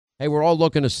Hey, we're all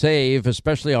looking to save,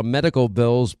 especially on medical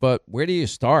bills, but where do you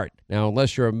start? Now,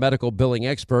 unless you're a medical billing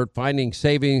expert, finding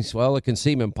savings, well, it can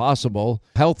seem impossible.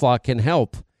 HealthLock can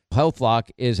help. HealthLock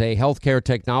is a healthcare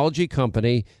technology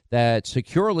company that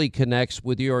securely connects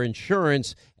with your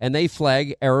insurance, and they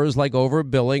flag errors like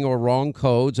overbilling or wrong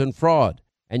codes and fraud.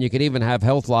 And you can even have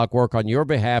HealthLock work on your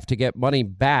behalf to get money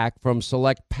back from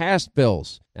select past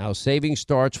bills. Now, saving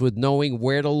starts with knowing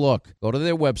where to look. Go to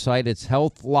their website. It's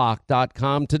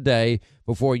healthlock.com today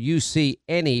before you see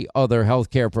any other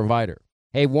healthcare provider.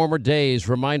 Hey, warmer days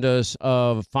remind us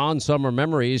of fond summer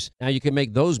memories. Now you can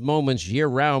make those moments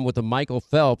year-round with the Michael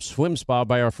Phelps Swim Spa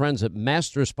by our friends at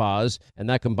Master Spas, and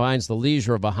that combines the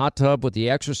leisure of a hot tub with the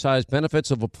exercise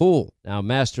benefits of a pool. Now,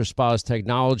 Master Spa's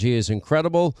technology is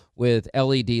incredible with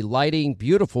LED lighting,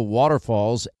 beautiful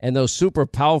waterfalls, and those super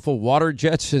powerful water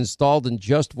jets installed in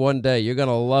just one day. You're going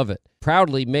to love it.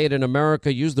 Proudly made in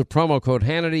America. Use the promo code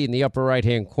Hannity in the upper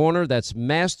right-hand corner. That's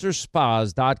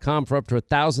masterspas.com for up to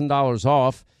 $1,000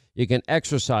 off. You can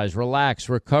exercise, relax,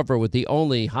 recover with the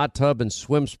only hot tub and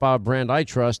swim spa brand I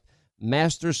trust,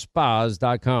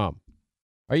 masterspas.com.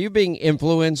 Are you being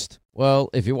influenced? Well,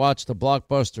 if you watched a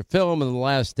blockbuster film in the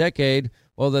last decade,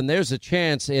 well, then there's a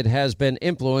chance it has been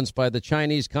influenced by the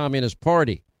Chinese Communist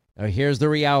Party. Now, here's the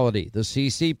reality. The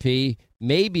CCP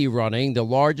may be running the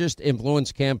largest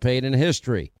influence campaign in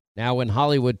history. Now, in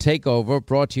Hollywood Takeover,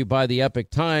 brought to you by the Epic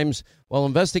Times, well,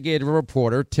 investigative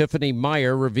reporter Tiffany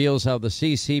Meyer reveals how the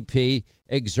CCP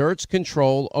exerts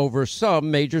control over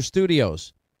some major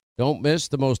studios. Don't miss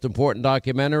the most important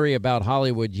documentary about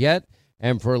Hollywood yet.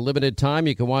 And for a limited time,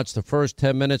 you can watch the first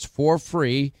 10 minutes for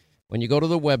free when you go to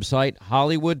the website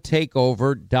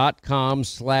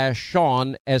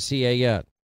hollywoodtakeover.com/Sean, S-E-A-N.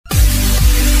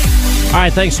 All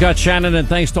right, thanks, Scott Shannon, and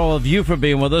thanks to all of you for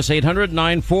being with us.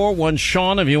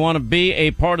 800-941-SEAN if you want to be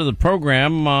a part of the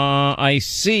program. I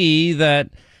see that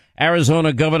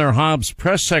Arizona Governor Hobbs'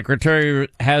 press secretary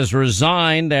has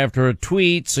resigned after a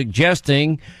tweet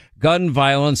suggesting gun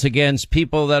violence against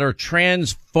people that are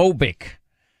transphobic.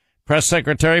 Press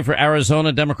secretary for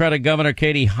Arizona Democratic Governor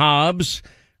Katie Hobbs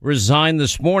resigned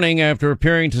this morning after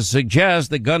appearing to suggest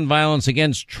that gun violence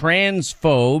against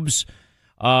transphobes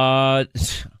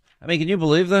can you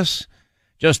believe this?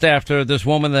 Just after this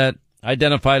woman that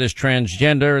identified as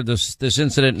transgender, this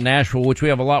incident in Nashville, which we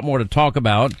have a lot more to talk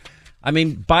about. I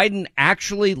mean, Biden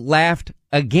actually laughed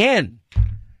again.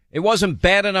 It wasn't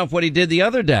bad enough what he did the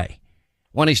other day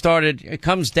when it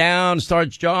comes down,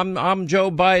 starts, I'm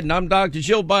Joe Biden. I'm Dr.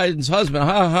 Jill Biden's husband.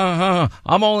 Ha, ha, ha.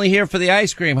 I'm only here for the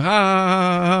ice cream. Ha, ha,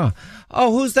 ha, ha.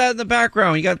 Oh, who's that in the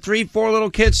background? You got 3-4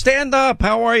 little kids. Stand up.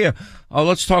 How are you? Oh,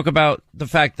 let's talk about the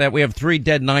fact that we have 3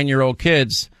 dead 9-year-old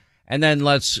kids. And then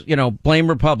let's, blame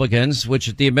Republicans,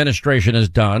 which the administration has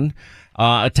done,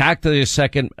 attack the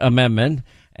Second Amendment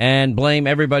and blame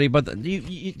everybody. But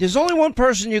there's only one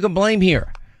person you can blame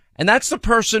here, and that's the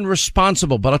person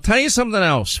responsible. But I'll tell you something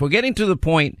else. We're getting to the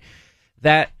point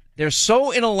that they're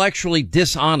so intellectually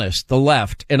dishonest, the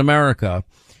left in America,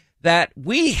 that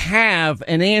we have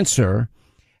an answer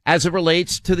as it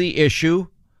relates to the issue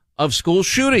of school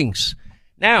shootings.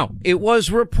 Now, it was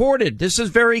reported, this is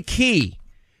very key,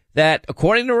 that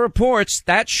according to reports,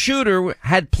 that shooter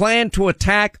had planned to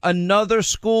attack another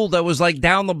school that was like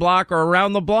down the block or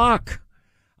around the block.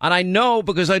 And I know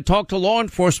because I talked to law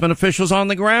enforcement officials on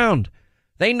the ground.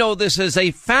 They know this is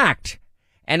a fact.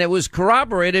 And it was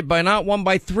corroborated by not one,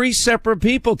 by 3 separate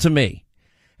people to me.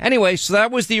 Anyway, so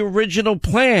that was the original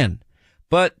plan.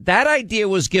 But that idea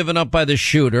was given up by the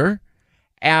shooter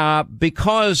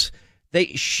because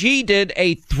she did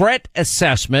a threat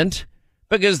assessment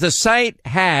because the site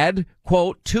had,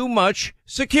 quote, too much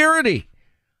security.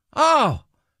 Oh,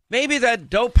 maybe that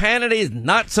dope Hannity is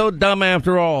not so dumb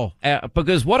after all.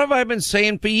 Because what have I been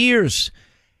saying for years?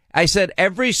 I said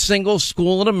every single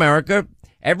school in America,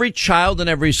 every child in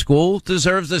every school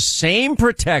deserves the same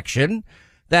protection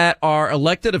that our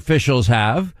elected officials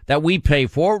have, that we pay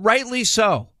for, rightly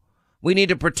so. We need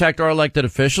to protect our elected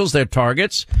officials, their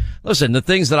targets. Listen, the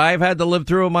things that I've had to live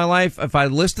through in my life, if I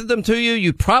listed them to you,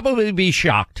 you'd probably be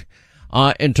shocked.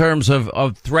 In terms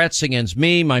of threats against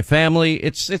me, my family,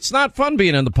 it's not fun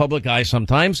being in the public eye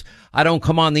sometimes. I don't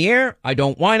come on the air. I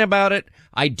don't whine about it.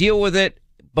 I deal with it,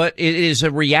 but it is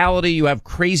a reality. You have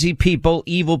crazy people,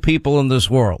 evil people in this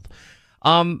world.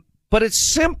 But it's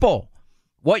simple.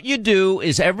 What you do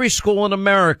is every school in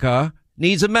America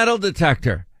needs a metal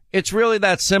detector. It's really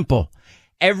that simple.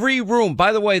 Every room,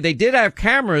 by the way, they did have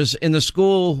cameras in the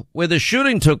school where the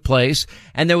shooting took place,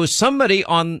 and there was somebody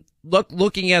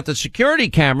looking at the security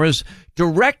cameras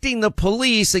directing the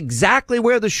police exactly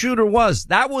where the shooter was.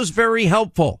 That was very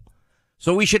helpful.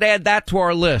 So we should add that to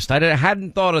our list. I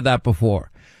hadn't thought of that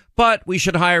before. But we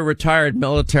should hire retired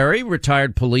military,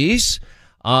 retired police.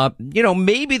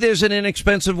 Maybe there's an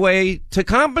inexpensive way to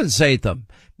compensate them.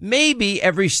 Maybe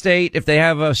every state, if they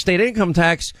have a state income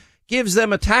tax, gives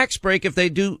them a tax break if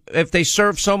they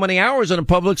serve so many hours in a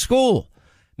public school.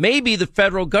 Maybe the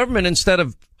federal government, instead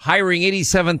of hiring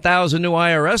 87,000 new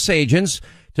IRS agents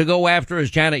to go after,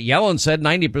 as Janet Yellen said,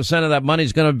 90% of that money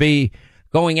is going to be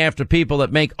going after people that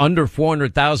make under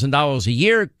 $400,000 a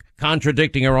year,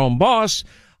 contradicting her own boss.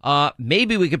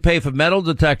 Maybe we could pay for metal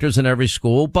detectors in every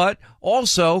school, but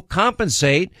also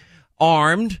compensate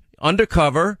armed,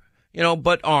 undercover,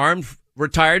 but armed,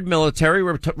 retired military,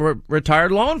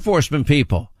 retired law enforcement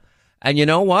people. And you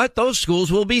know what? Those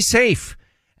schools will be safe.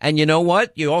 And you know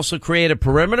what? You also create a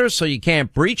perimeter so you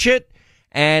can't breach it.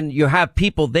 And you have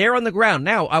people there on the ground.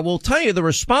 Now, I will tell you the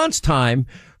response time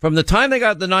from the time they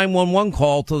got the 911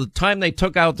 call to the time they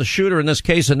took out the shooter, in this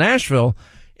case in Nashville,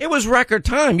 it was record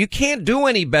time. You can't do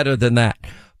any better than that.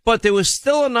 But there was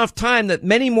still enough time that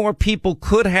many more people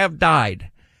could have died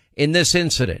in this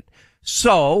incident.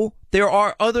 So there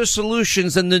are other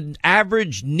solutions than the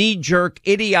average knee-jerk,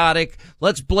 idiotic,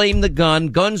 let's blame the gun,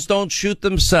 guns don't shoot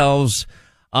themselves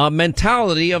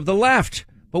mentality of the left.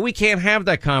 But we can't have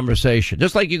that conversation.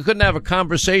 Just like you couldn't have a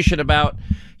conversation about,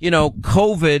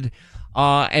 COVID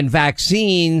and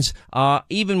vaccines.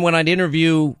 Even when I'd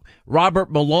interview Robert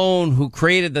Malone, who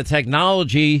created the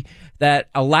technology that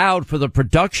allowed for the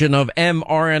production of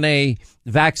mRNA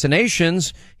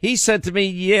vaccinations, he said to me,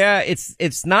 yeah,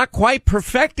 it's not quite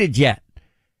perfected yet.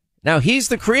 Now, he's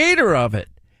the creator of it.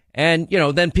 And,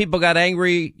 then people got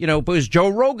angry, because Joe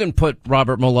Rogan put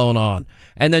Robert Malone on.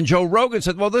 And then Joe Rogan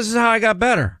said, well, this is how I got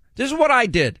better. This is what I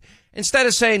did. Instead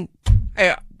of saying,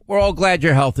 hey, we're all glad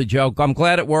you're healthy, Joe. I'm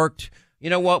glad it worked. You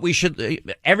know what?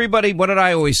 Everybody, what did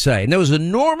I always say? And there was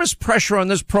enormous pressure on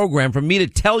this program for me to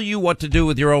tell you what to do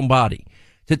with your own body,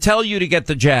 to tell you to get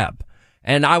the jab.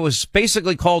 And I was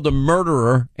basically called a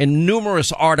murderer in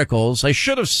numerous articles. I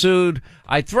should have sued.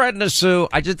 I threatened to sue.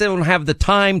 I just didn't have the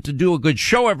time to do a good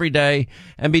show every day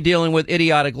and be dealing with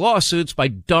idiotic lawsuits by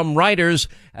dumb writers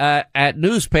at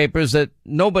newspapers that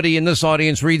nobody in this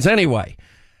audience reads anyway.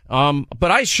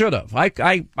 But I should have.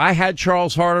 I had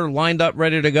Charles Harder lined up,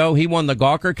 ready to go. He won the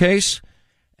Gawker case.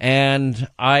 And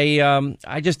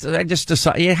I just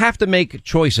decided you have to make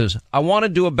choices. I want to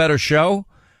do a better show,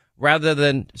 rather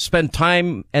than spend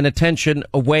time and attention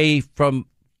away from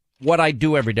what I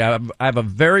do every day. I have a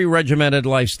very regimented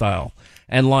lifestyle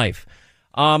and life.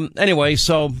 So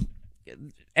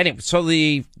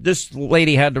this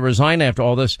lady had to resign after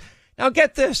all this. Now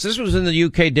get this. This was in the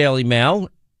UK Daily Mail.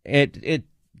 It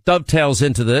dovetails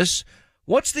into this.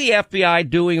 What's the FBI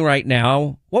doing right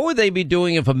now? What would they be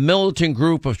doing if a militant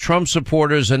group of Trump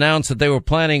supporters announced that they were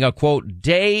planning a, quote,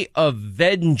 day of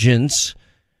vengeance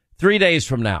 3 days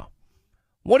from now?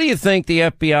 What do you think the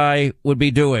FBI would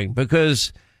be doing?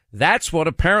 Because that's what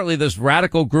apparently this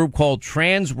radical group called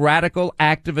Trans Radical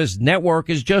Activist Network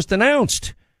has just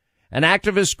announced. An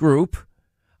activist group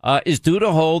is due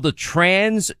to hold a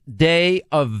Trans Day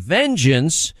of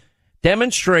Vengeance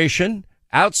demonstration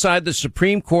outside the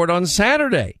Supreme Court on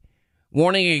Saturday,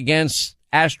 warning against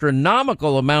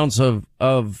astronomical amounts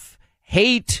of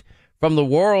hate from the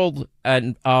world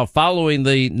and following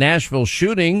the Nashville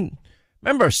shooting.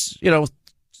 Remember,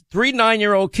 3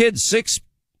 9-year-old kids, 6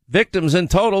 victims in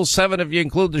total, 7 if you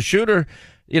include the shooter,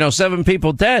 7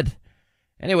 people dead.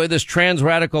 Anyway, this Trans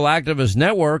Radical Activist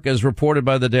Network, as reported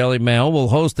by the Daily Mail, will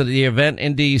host the event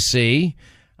in D.C.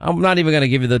 I'm not even going to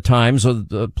give you the time, so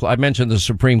I mentioned the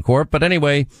Supreme Court. But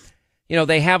anyway,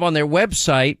 they have on their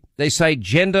website, they cite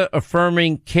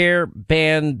gender-affirming care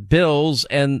ban bills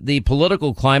and the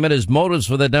political climate as motives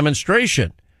for the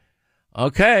demonstration.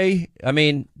 Okay, I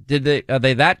mean, are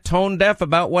they that tone deaf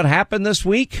about what happened this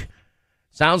week?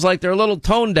 Sounds like they're a little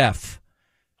tone deaf.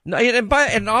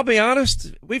 And I'll be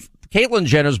honest, Caitlyn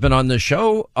Jenner's been on this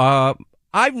show.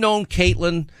 I've known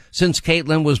Caitlyn since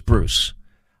Caitlyn was Bruce.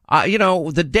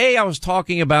 The day I was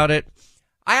talking about it,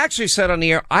 I actually said on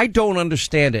the air, I don't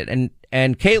understand it.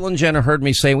 And Caitlyn Jenner heard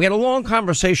me say, we had a long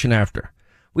conversation after.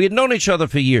 We had known each other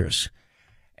for years.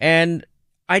 And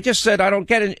I just said, I don't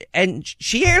get it. And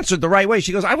she answered the right way.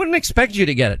 She goes, I wouldn't expect you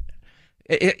to get it.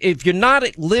 If you're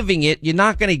not living it, you're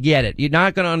not going to get it. You're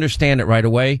not going to understand it right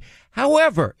away.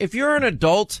 However, if you're an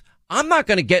adult, I'm not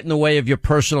going to get in the way of your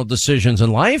personal decisions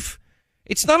in life.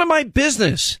 It's none of my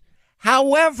business.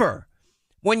 However,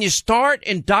 when you start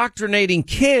indoctrinating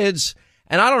kids,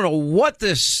 and I don't know what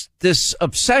this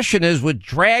obsession is with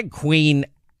drag queen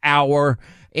hour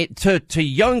to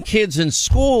young kids in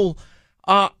school,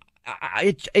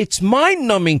 it's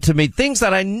mind-numbing to me. Things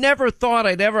that I never thought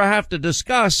I'd ever have to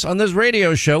discuss on this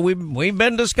radio show. We've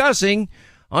been discussing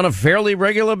on a fairly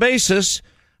regular basis.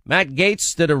 Matt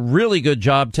Gaetz did a really good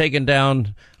job taking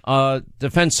down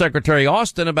Defense Secretary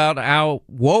Austin about how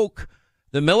woke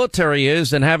the military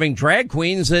is and having drag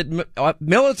queens at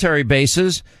military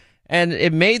bases. And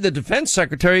it made the defense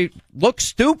secretary look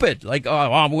stupid. Like,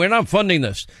 oh, we're not funding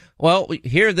this. Well,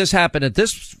 here, this happened at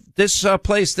this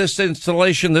place, this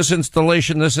installation,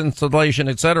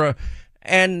 etc.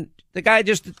 And the guy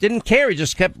just didn't care. He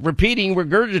just kept repeating,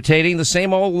 regurgitating the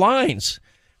same old lines.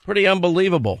 Pretty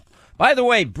unbelievable. By the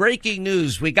way, breaking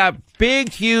news. We got big,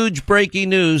 huge breaking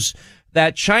news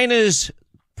that China's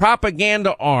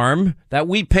propaganda arm that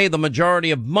we pay the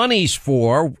majority of monies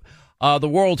for, the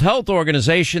World Health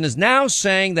Organization, is now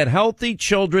saying that healthy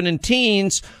children and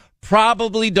teens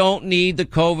probably don't need the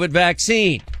COVID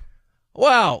vaccine.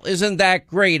 Well, isn't that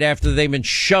great after they've been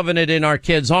shoving it in our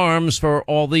kids' arms for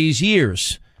all these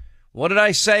years? What did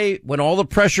I say when all the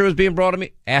pressure was being brought on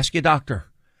me? Ask your doctor.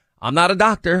 I'm not a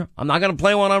doctor. I'm not going to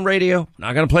play one on radio.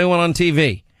 Not going to play one on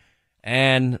TV.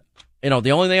 And,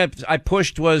 the only thing I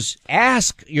pushed was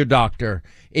ask your doctor.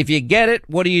 If you get it,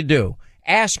 what do?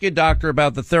 Ask your doctor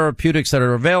about the therapeutics that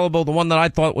are available. The one that I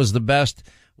thought was the best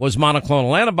was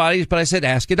monoclonal antibodies, but I said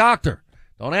ask your doctor.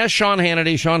 Don't ask Sean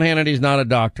Hannity. Sean Hannity's not a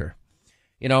doctor.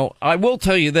 I will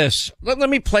tell you this. Let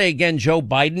me play again Joe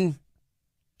Biden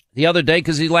the other day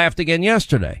because he laughed again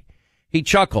yesterday. He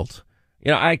chuckled.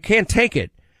 I can't take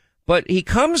it. But he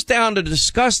comes down to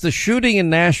discuss the shooting in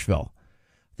Nashville.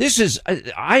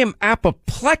 I am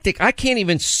apoplectic. I can't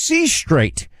even see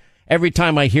straight every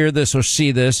time I hear this or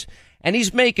see this. And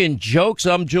he's making jokes.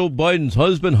 I'm Joe Biden's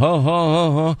husband. Ha, ha,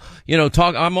 ha, ha.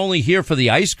 I'm only here for the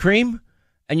ice cream.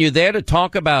 And you're there to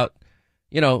talk about,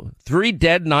 3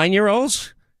 dead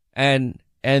 9-year-olds and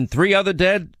 3 other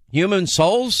dead human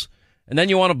souls. And then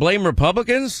you want to blame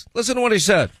Republicans? Listen to what he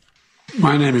said.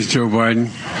 My name is Joe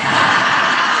Biden.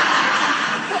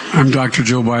 I'm Dr.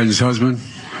 Joe Biden's husband.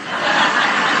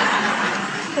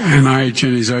 And I ate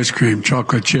Jenny's ice cream,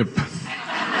 chocolate chip.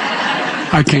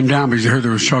 I came down because I heard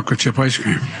there was chocolate chip ice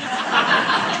cream.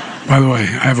 By the way,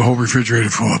 I have a whole refrigerator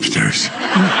full upstairs.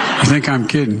 You think I'm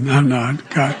kidding? I'm not.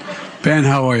 God. Ben,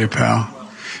 how are you, pal?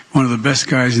 One of the best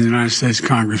guys in the United States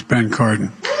Congress, Ben Cardin.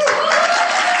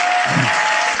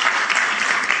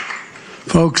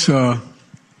 Folks,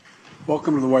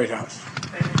 welcome to the White House.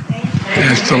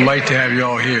 It's a delight to have you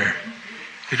all here.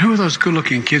 And who are those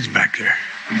good-looking kids back there?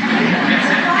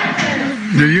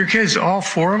 They're your kids, all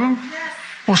 4 of them?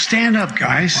 Well, stand up,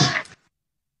 guys.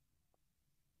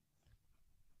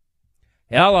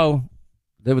 Hello.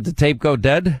 Did the tape go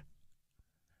dead?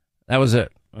 That was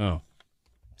it. Oh.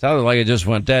 Sounded like it just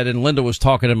went dead, and Linda was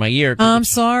talking in my ear. I'm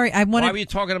sorry. Why were you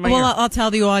talking in my ear? Well, I'll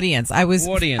tell the audience. I was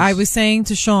saying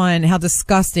to Sean how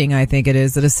disgusting I think it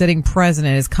is that a sitting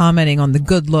president is commenting on the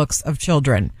good looks of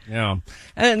children. Yeah.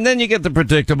 And then you get the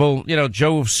predictable,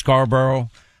 Joe Scarborough.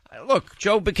 Look,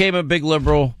 Joe became a big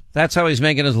liberal. That's how he's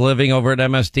making his living over at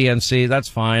MSDNC. That's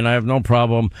fine. I have no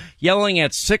problem. Yelling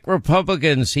at sick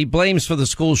Republicans he blames for the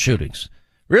school shootings.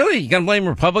 Really? You going to blame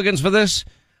Republicans for this?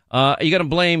 Are you going to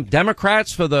blame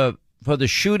Democrats for the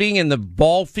shooting in the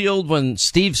ball field when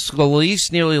Steve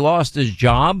Scalise nearly lost his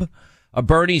job?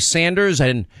 Bernie Sanders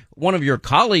and one of your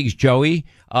colleagues, Joey,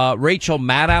 Rachel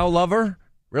Maddow lover?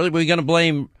 Really? Were you going to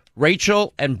blame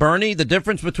Rachel and Bernie? The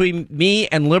difference between me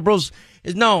and liberals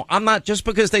is no, I'm not. Just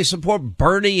because they support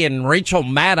Bernie and Rachel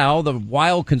Maddow, the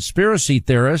wild conspiracy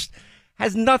theorist,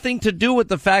 has nothing to do with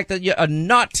the fact that a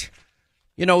nut,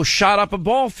 shot up a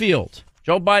ball field.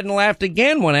 Joe Biden laughed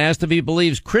again when asked if he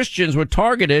believes Christians were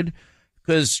targeted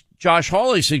because Josh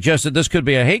Hawley suggested this could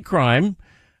be a hate crime.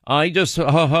 He just,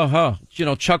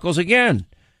 chuckles again.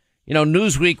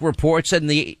 Newsweek reports and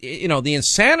the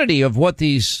insanity of what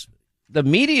the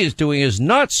media is doing is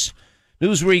nuts.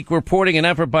 Newsweek reporting an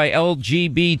effort by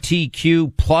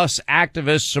LGBTQ plus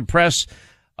activists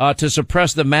to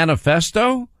suppress the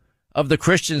manifesto of the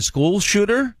Christian school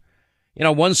shooter.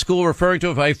 One school referring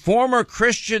to a former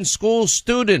Christian school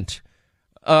student.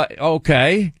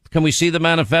 Okay. Can we see the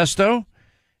manifesto?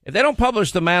 If they don't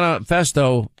publish the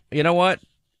manifesto, you know what?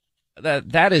 That'll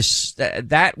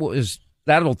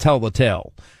tell the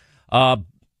tale.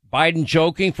 Biden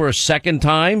joking for a second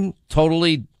time,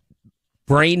 totally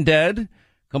brain dead,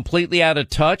 completely out of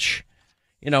touch.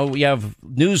 You have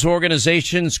news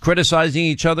organizations criticizing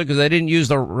each other because they didn't use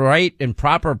the right and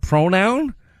proper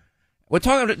pronoun. We're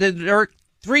talking, there are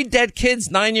 3 dead kids,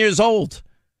 9 years old.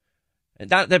 And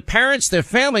their parents, their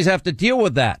families have to deal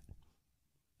with that.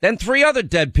 Then 3 other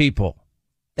dead people.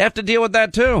 They have to deal with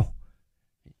that too.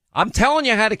 I'm telling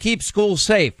you how to keep schools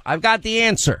safe. I've got the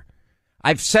answer.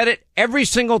 I've said it every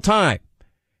single time.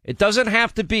 It doesn't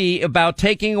have to be about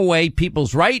taking away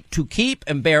people's right to keep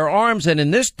and bear arms. And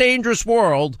in this dangerous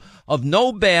world of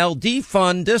no bail,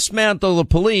 defund, dismantle the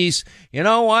police, you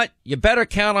know what? You better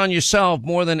count on yourself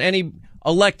more than any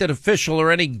elected official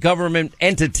or any government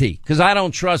entity, because I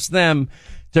don't trust them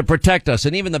to protect us.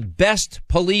 And even the best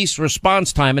police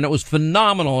response time, and it was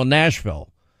phenomenal in Nashville.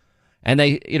 And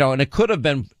and it could have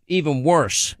been even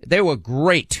worse. They were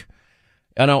great.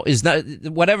 Is not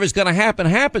whatever's going to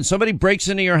happen. Somebody breaks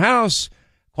into your house,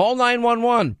 call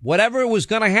 911. Whatever was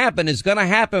going to happen is going to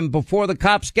happen before the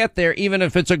cops get there, even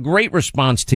if it's a great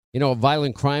response team. A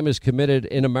violent crime is committed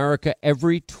in America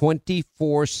every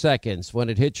 24 seconds. When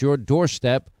it hits your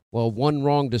doorstep, well, one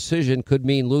wrong decision could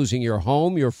mean losing your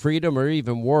home, your freedom, or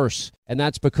even worse. And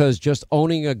that's because just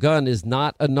owning a gun is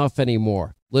not enough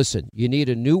anymore. Listen, you need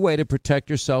a new way to protect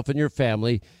yourself and your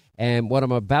family. And what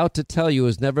I'm about to tell you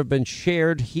has never been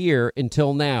shared here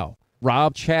until now.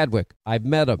 Rob Chadwick, I've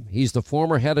met him. He's the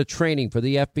former head of training for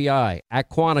the FBI at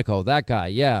Quantico, that guy,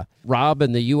 yeah. Rob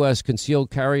and the U.S.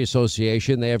 Concealed Carry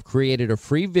Association, they have created a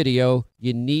free video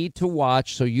you need to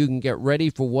watch so you can get ready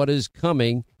for what is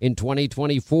coming in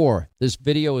 2024. This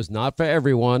video is not for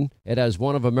everyone. It has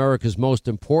one of America's most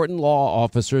important law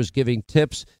officers giving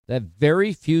tips that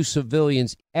very few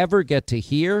civilians ever get to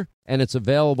hear, and it's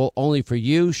available only for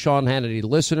you, Sean Hannity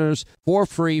listeners, for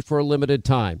free for a limited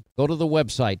time. Go to the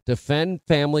website,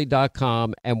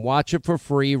 defendfamily.com, and watch it for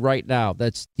free right now.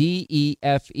 That's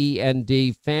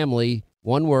DEFEND, family,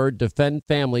 one word,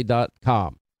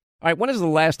 defendfamily.com. All right, when is the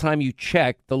last time you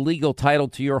checked the legal title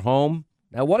to your home?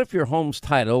 Now, what if your home's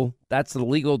title, that's the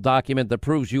legal document that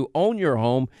proves you own your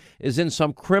home, is in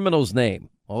some criminal's name?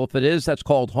 Well, if it is, that's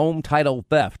called home title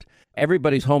theft.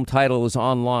 Everybody's home title is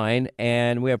online,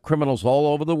 and we have criminals all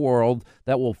over the world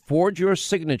that will forge your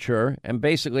signature, and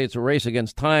basically it's a race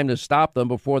against time to stop them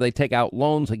before they take out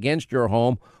loans against your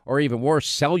home, or even worse,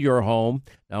 sell your home.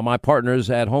 Now, my partners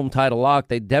at Home Title Lock,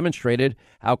 they demonstrated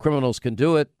how criminals can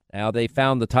do it. Now, they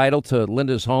found the title to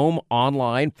Linda's home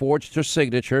online, forged her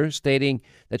signature, stating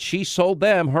that she sold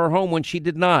them her home when she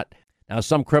did not. Now,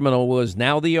 some criminal was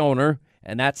now the owner,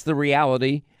 and that's the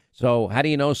reality. So how do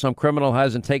you know some criminal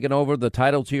hasn't taken over the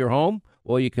title to your home?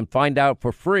 Well, you can find out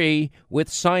for free with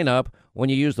sign up when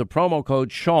you use the promo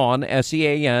code Sean,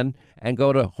 S-E-A-N, and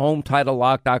go to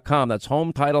HometitleLock.com. That's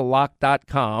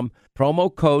HometitleLock.com,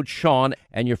 promo code Sean,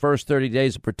 and your first 30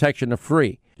 days of protection are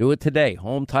free. Do it today,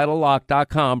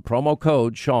 HometitleLock.com, promo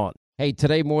code Sean. Hey,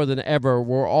 today more than ever,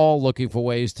 we're all looking for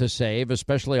ways to save,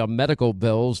 especially on medical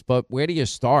bills, but where do you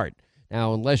start?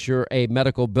 Now, unless you're a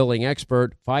medical billing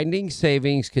expert, finding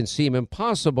savings can seem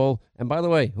impossible. And by the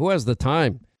way, who has the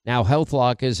time? Now,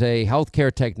 HealthLock is a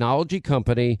healthcare technology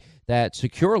company that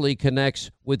securely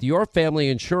connects with your family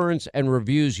insurance and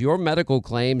reviews your medical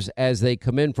claims as they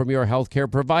come in from your healthcare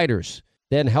providers.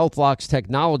 Then HealthLock's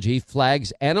technology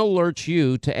flags and alerts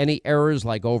you to any errors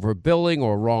like overbilling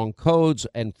or wrong codes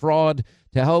and fraud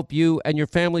to help you and your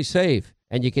family save.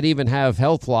 And you can even have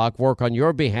HealthLock work on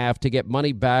your behalf to get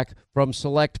money back from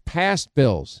select past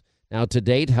bills. Now, to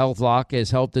date, HealthLock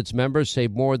has helped its members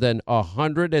save more than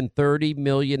 $130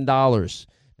 million.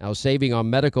 Now, saving on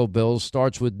medical bills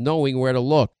starts with knowing where to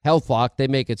look. HealthLock, they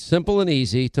make it simple and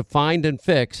easy to find and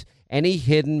fix any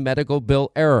hidden medical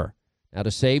bill error. Now,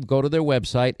 to save, go to their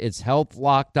website. It's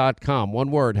healthlock.com.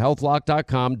 One word,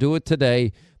 healthlock.com. Do it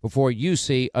today before you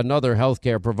see another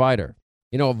healthcare provider.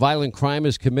 A violent crime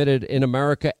is committed in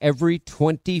America every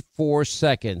 24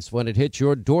 seconds. When it hits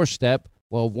your doorstep,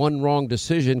 well, one wrong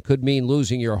decision could mean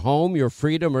losing your home, your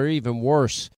freedom, or even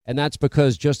worse. And that's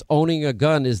because just owning a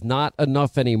gun is not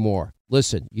enough anymore.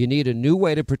 Listen, you need a new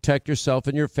way to protect yourself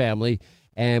and your family.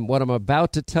 And what I'm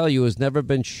about to tell you has never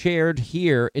been shared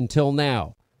here until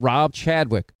now. Rob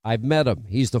Chadwick, I've met him.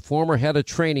 He's the former head of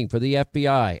training for the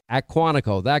FBI at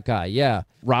Quantico, that guy, yeah.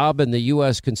 Rob and the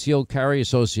U.S. Concealed Carry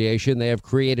Association, they have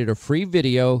created a free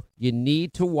video you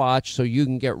need to watch so you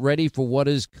can get ready for what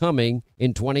is coming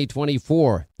in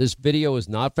 2024. This video is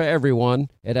not for everyone.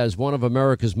 It has one of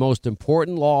America's most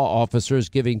important law officers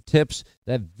giving tips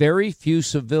that very few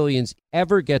civilians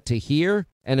ever get to hear,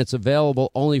 and it's available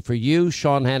only for you,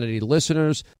 Sean Hannity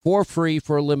listeners, for free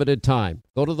for a limited time.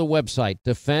 Go to the website,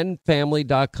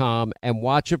 defendfamily.com, and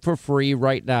watch it for free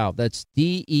right now. That's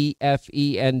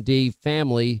DEFEND,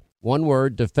 family, one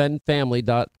word,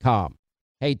 defendfamily.com.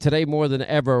 Hey, today more than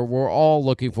ever, we're all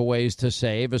looking for ways to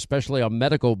save, especially on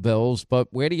medical bills, but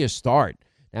where do you start?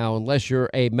 Now, unless you're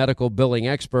a medical billing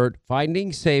expert,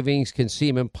 finding savings can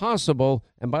seem impossible.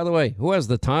 And by the way, who has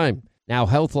the time? Now,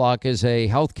 HealthLock is a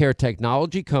healthcare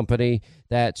technology company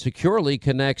that securely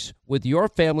connects with your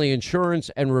family insurance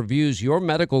and reviews your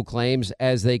medical claims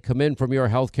as they come in from your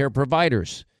healthcare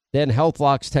providers. Then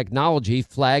HealthLock's technology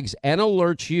flags and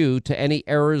alerts you to any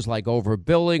errors like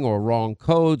overbilling or wrong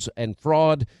codes and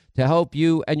fraud to help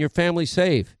you and your family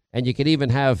save. And you can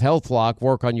even have HealthLock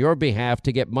work on your behalf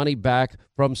to get money back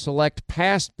from select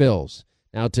past bills.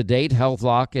 Now, to date,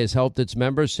 HealthLock has helped its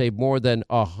members save more than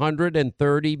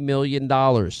 $130 million.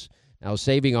 Now,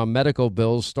 saving on medical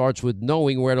bills starts with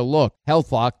knowing where to look.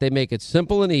 HealthLock, they make it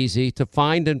simple and easy to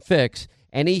find and fix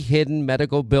any hidden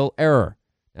medical bill error.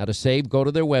 Now, to save, go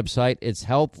to their website. It's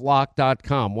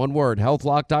healthlock.com. One word,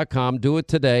 healthlock.com. Do it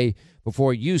today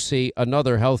before you see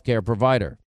another healthcare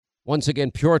provider. Once again,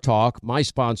 Pure Talk, my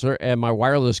sponsor and my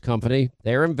wireless company,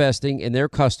 they're investing in their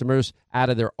customers out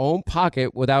of their own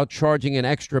pocket without charging an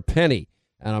extra penny.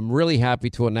 And I'm really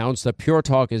happy to announce that Pure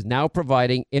Talk is now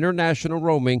providing international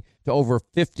roaming to over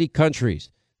 50 countries.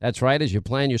 That's right. As you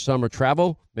plan your summer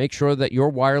travel, make sure that your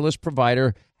wireless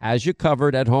provider has you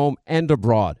covered at home and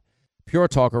abroad. Pure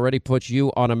Talk already puts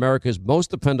you on America's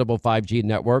most dependable 5G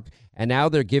network, and now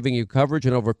they're giving you coverage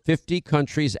in over 50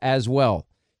 countries as well.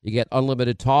 You get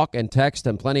unlimited talk and text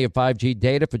and plenty of 5G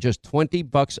data for just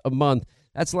 $20 a month.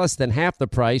 That's less than half the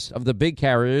price of the big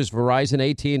carriers, Verizon,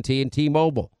 AT&T, and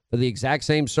T-Mobile, for the exact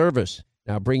same service.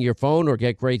 Now bring your phone or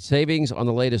get great savings on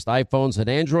the latest iPhones and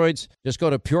Androids. Just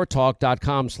go to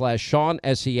puretalk.com/Sean,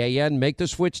 S-E-A-N. Make the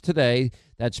switch today.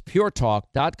 That's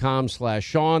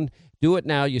puretalk.com/Sean. Do it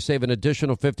now. You save an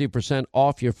additional 50%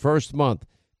 off your first month.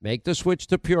 Make the switch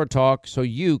to Pure Talk so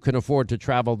you can afford to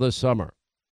travel this summer.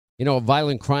 You know, a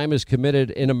violent crime is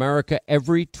committed in America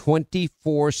every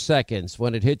 24 seconds.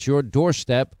 When it hits your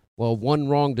doorstep, well, one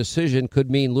wrong decision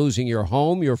could mean losing your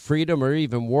home, your freedom, or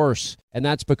even worse. And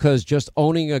that's because just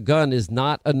owning a gun is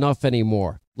not enough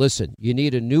anymore. Listen, you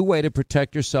need a new way to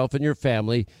protect yourself and your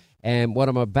family. And what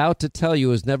I'm about to tell you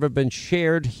has never been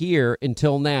shared here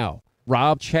until now.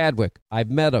 Rob Chadwick, I've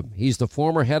met him. He's the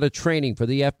former head of training for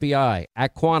the FBI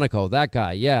at Quantico, that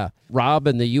guy, yeah. Rob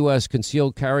and the U.S.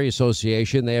 Concealed Carry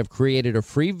Association, they have created a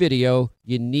free video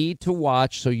you need to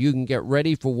watch so you can get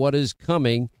ready for what is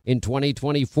coming in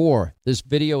 2024. This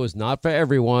video is not for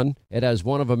everyone. It has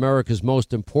one of America's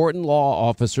most important law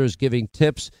officers giving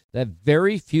tips that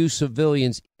very few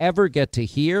civilians ever get to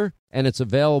hear, and it's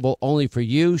available only for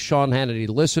you, Sean Hannity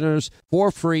listeners,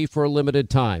 for free for a limited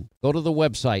time. Go to the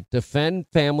website,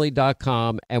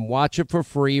 defendfamily.com, and watch it for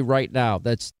free right now.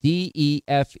 That's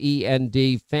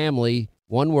D-E-F-E-N-D, family,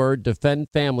 one word,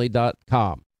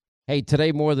 defendfamily.com. Hey,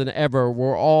 today more than ever,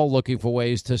 we're all looking for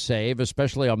ways to save,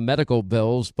 especially on medical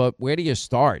bills, but where do you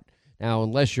start? Now,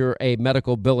 unless you're a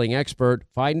medical billing expert,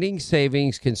 finding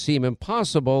savings can seem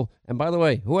impossible, and by the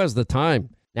way, who has the time?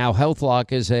 Now,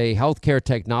 HealthLock is a healthcare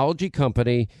technology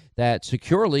company that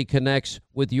securely connects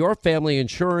with your family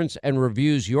insurance and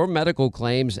reviews your medical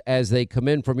claims as they come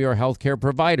in from your healthcare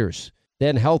providers.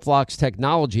 Then HealthLock's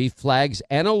technology flags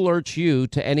and alerts you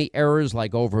to any errors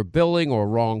like overbilling or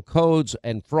wrong codes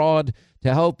and fraud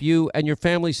to help you and your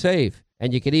family save.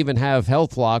 And you can even have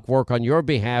HealthLock work on your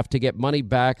behalf to get money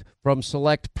back from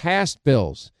select past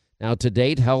bills. Now, to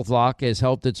date, HealthLock has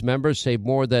helped its members save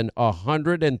more than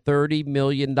 $130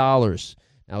 million.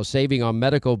 Now, saving on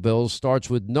medical bills starts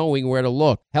with knowing where to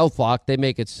look. HealthLock, they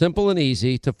make it simple and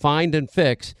easy to find and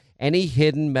fix any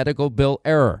hidden medical bill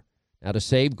error. Now, to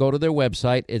save, go to their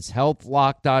website. It's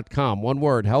healthlock.com. One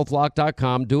word,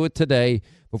 healthlock.com. Do it today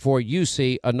before you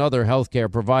see another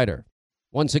healthcare provider.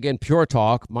 Once again, Pure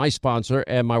Talk, my sponsor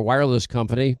and my wireless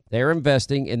company, they're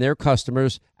investing in their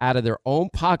customers out of their own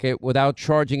pocket without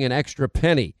charging an extra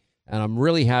penny. And I'm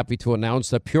really happy to announce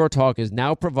that Pure Talk is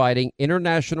now providing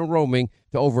international roaming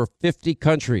to over 50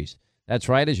 countries. That's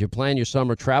right. As you plan your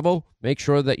summer travel, make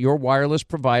sure that your wireless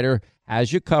provider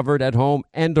has you covered at home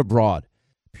and abroad.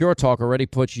 Pure Talk already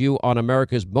puts you on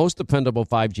America's most dependable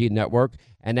 5G network,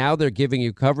 and now they're giving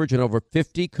you coverage in over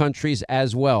 50 countries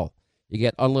as well. You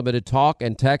get unlimited talk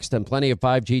and text and plenty of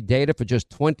 5G data for just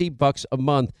 $20 a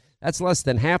month. That's less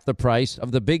than half the price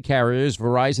of the big carriers,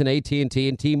 Verizon, AT&T,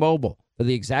 and T-Mobile, for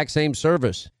the exact same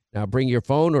service. Now bring your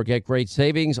phone or get great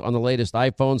savings on the latest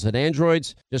iPhones and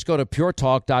Androids. Just go to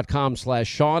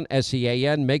puretalk.com/Sean,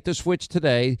 S-E-A-N. Make the switch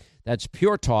today. That's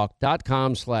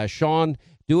puretalk.com/Sean.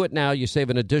 Do it now. You save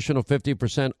an additional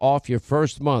 50% off your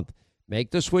first month.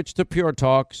 Make the switch to Pure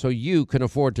Talk so you can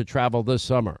afford to travel this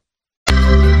summer. All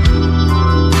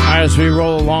right, as we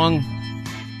roll along.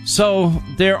 So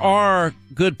there are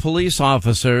good police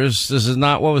officers. This is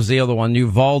not, what was the other one?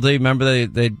 Uvalde. Remember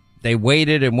they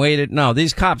waited and waited. No,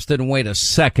 these cops didn't wait a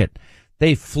second.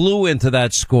 They flew into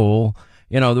that school.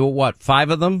 There were 5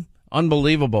 of them?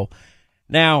 Unbelievable.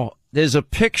 Now, there's a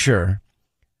picture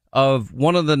of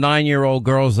one of the 9-year-old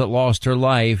girls that lost her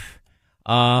life,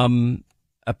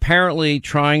 apparently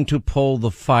trying to pull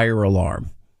the fire alarm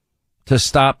to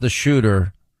stop the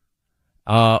shooter,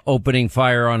 opening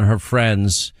fire on her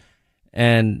friends.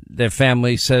 And their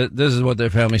family said, this is what their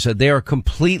family said, they are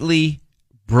completely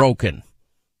broken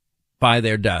by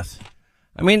their death.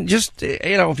 I mean, just,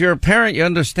 if you're a parent, you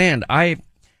understand.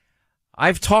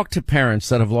 I've talked to parents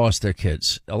that have lost their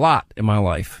kids a lot in my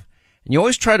life. And you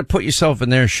always try to put yourself in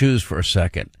their shoes for a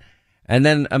second. And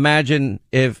then imagine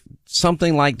if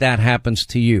something like that happens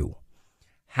to you.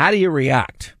 How do you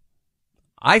react?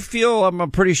 I feel I'm a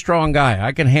pretty strong guy.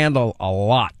 I can handle a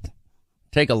lot.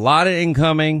 Take a lot of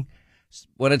incoming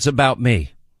when it's about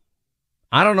me.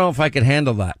 I don't know if I could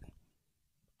handle that.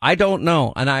 I don't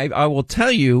know. And I will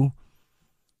tell you,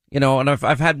 and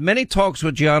I've had many talks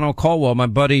with Gianno Caldwell, my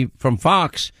buddy from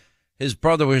Fox. His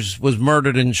brother was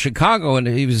murdered in Chicago and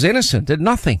he was innocent, did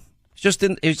nothing. He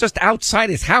was just outside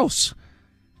his house.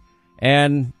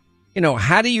 And,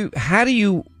 how do you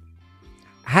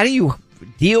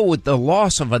deal with the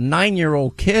loss of a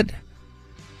 9-year-old kid?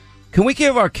 Can we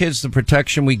give our kids the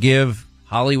protection we give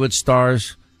Hollywood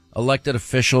stars, elected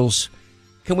officials?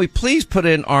 Can we please put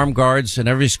in armed guards in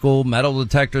every school, metal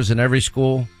detectors in every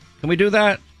school? Can we do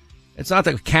that? It's not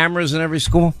the cameras in every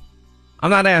school.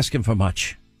 I'm not asking for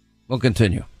much. We'll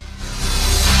continue.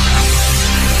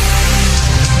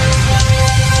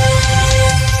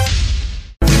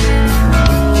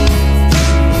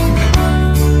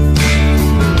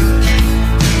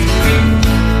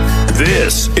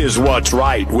 This is what's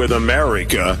right with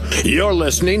America. You're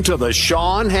listening to the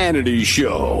Sean Hannity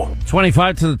Show.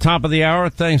 25 to the top of the hour.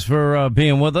 Thanks for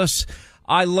being with us.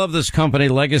 I love this company,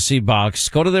 Legacy Box.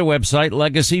 Go to their website,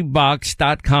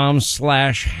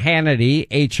 legacybox.com/Hannity,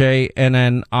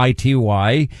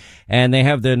 Hannity, and they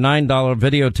have their $9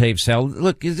 videotape sale.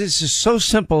 Look, this is so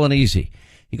simple and easy.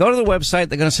 You go to the website,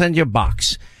 they're going to send you a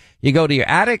box. You go to your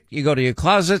attic, you go to your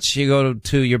closets, you go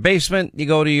to your basement, you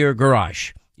go to your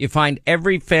garage. You find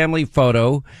every family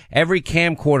photo, every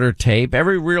camcorder tape,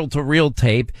 every reel-to-reel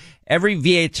tape, every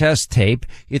VHS tape.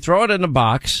 You throw it in a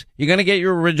box. You're going to get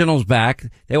your originals back.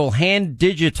 They will hand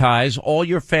digitize all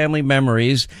your family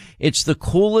memories. It's the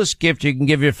coolest gift you can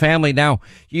give your family. Now,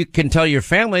 you can tell your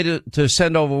family to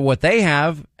send over what they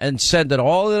have and send it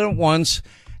all in at once,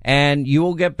 and you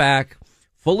will get back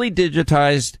fully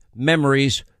digitized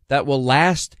memories that will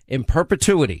last in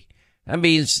perpetuity. That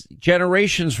means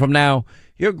generations from now,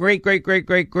 your great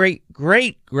grandkids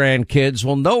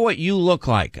will know what you look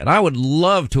like. And I would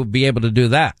love to be able to do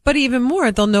that. But even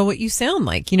more, they'll know what you sound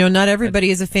like. Not everybody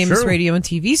is a famous radio and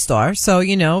TV star. So,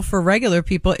 for regular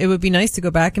people, it would be nice to go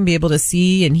back and be able to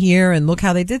see and hear and look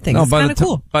how they did things. It's kind of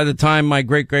cool. By the time my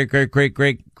great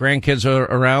grandkids are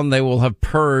around, they will have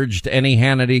purged any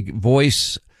Hannity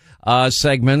voice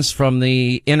segments from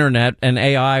the internet, and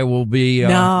AI will be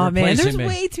no, man, there's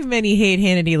way too many Hate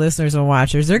Hannity listeners and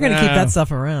watchers. They're going to keep that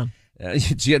stuff around.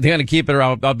 They're going to keep it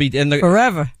around. I'll be in the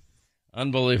forever.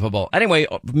 Unbelievable. Anyway,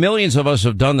 millions of us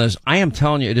have done this. I am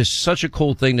telling you, it is such a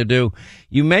cool thing to do.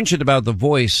 You mentioned about the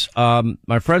voice.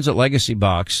 My friends at Legacy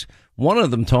Box, one of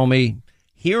them told me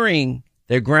hearing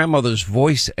their grandmother's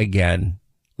voice again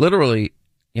literally,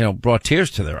 brought tears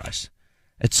to their eyes.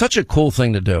 It's such a cool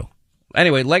thing to do.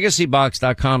 Anyway,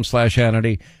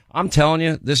 legacybox.com/Hannity. I'm telling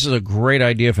you, this is a great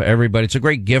idea for everybody. It's a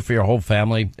great gift for your whole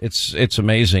family. It's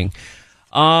amazing.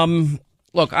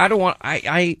 Look,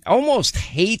 I almost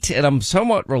hate, and I'm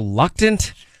somewhat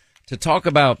reluctant to talk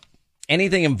about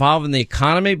anything involving the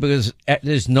economy because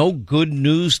there's no good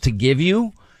news to give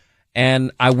you.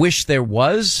 And I wish there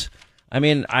was. I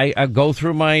mean, I go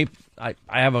through I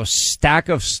have a stack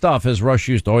of stuff, as Rush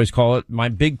used to always call it, my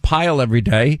big pile every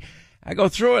day. I go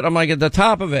through it. I'm like at the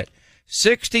top of it.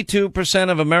 62%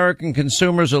 of American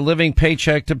consumers are living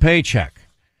paycheck to paycheck.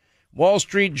 Wall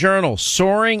Street Journal,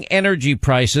 soaring energy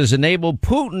prices enable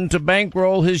Putin to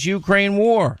bankroll his Ukraine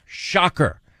war.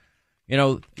 Shocker.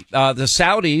 The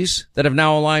Saudis that have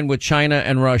now aligned with China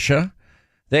and Russia,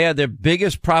 they had their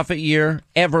biggest profit year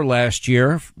ever last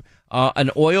year.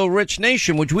 An oil-rich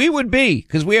nation, which we would be,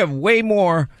 because we have way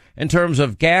more in terms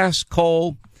of gas,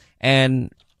 coal,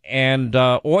 and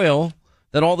oil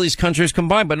than all these countries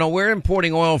combined. But no, we're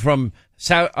importing oil from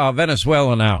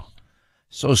Venezuela now.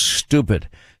 So stupid.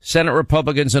 Senate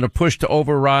Republicans in a push to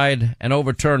override and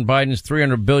overturn Biden's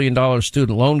 $300 billion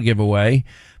student loan giveaway.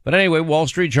 But anyway, Wall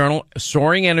Street Journal,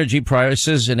 soaring energy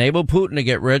prices enable Putin to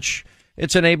get rich.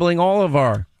 It's enabling all of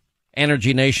our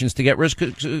energy nations to get rich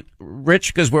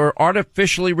because we're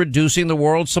artificially reducing the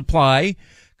world's supply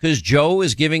because Joe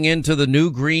is giving in to the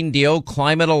new Green Deal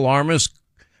climate alarmist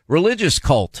religious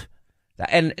cult.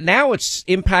 And now it's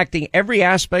impacting every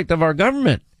aspect of our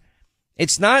government.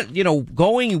 It's not,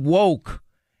 going woke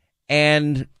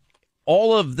and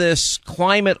all of this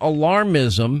climate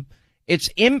alarmism. It's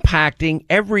impacting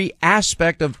every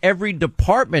aspect of every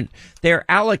department. They're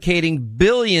allocating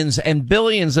billions and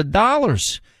billions of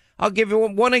dollars. I'll give you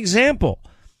one example,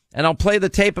 and I'll play the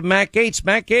tape of Matt Gaetz.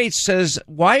 Matt Gaetz says,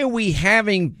 why are we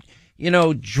having,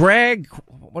 drag?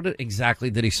 What exactly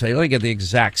did he say? Let me get the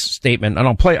exact statement, and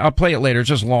I'll play it later. It's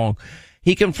just long.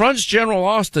 He confronts General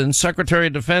Austin, Secretary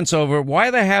of Defense, over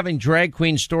why they're having drag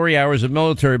queen story hours at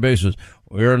military bases.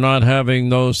 We're not having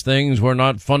those things. We're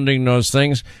not funding those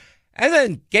things. And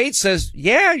then Gaetz says,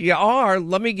 yeah, you are.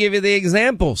 Let me give you the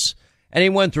examples. And he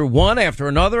went through one after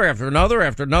another, after another,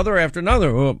 after another, after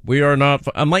another. Oh, we are not.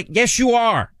 I'm like, yes, you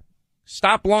are.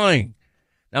 Stop lying.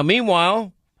 Now,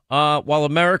 meanwhile, while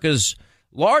America's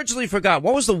largely forgot,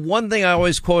 what was the one thing I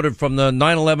always quoted from the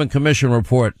 9/11 Commission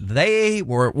report? They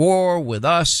were at war with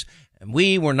us, and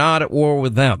we were not at war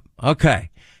with them. Okay.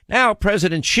 Now,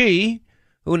 President Xi,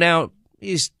 who now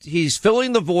he's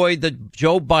filling the void that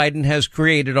Joe Biden has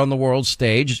created on the world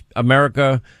stage,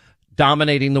 America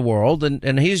dominating the world.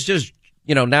 And he's just,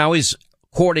 now he's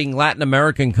courting Latin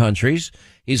American countries.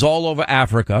 He's all over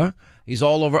Africa. He's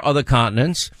all over other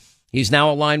continents. He's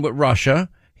now aligned with Russia.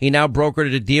 He now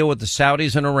brokered a deal with the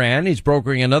Saudis and Iran. He's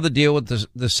brokering another deal with the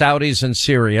Saudis and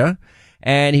Syria.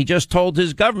 And he just told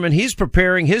his government he's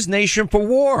preparing his nation for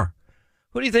war.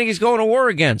 Who do you think he's going to war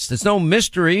against? It's no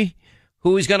mystery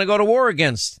who he's going to go to war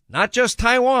against. Not just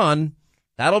Taiwan.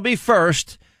 That'll be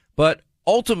first, but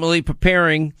ultimately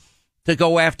preparing to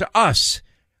go after us.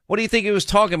 What do you think he was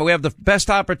talking about? We have the best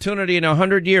opportunity in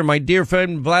 100 years. My dear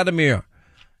friend Vladimir.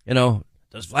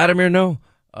 Does Vladimir know?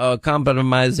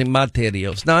 Compromising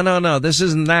materials. No. This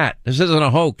isn't that. This isn't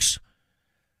a hoax.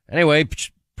 Anyway,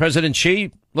 President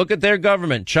Xi, look at their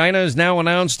government. China has now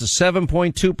announced a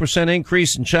 7.2%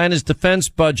 increase in China's defense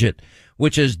budget,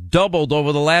 which has doubled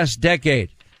over the last decade.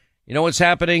 You know what's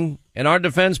happening in our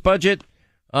defense budget?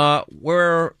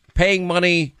 We're paying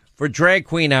money for drag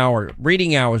queen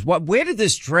reading hours. Where did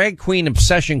this drag queen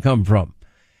obsession come from?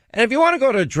 And if you want to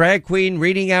go to a drag queen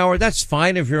reading hour, that's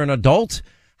fine if you're an adult.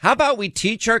 How about we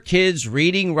teach our kids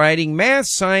reading, writing, math,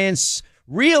 science,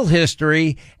 real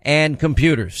history, and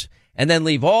computers, and then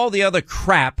leave all the other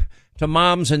crap to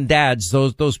moms and dads,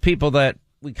 those people that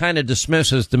we kind of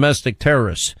dismiss as domestic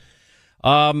terrorists.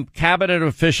 Cabinet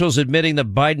officials admitting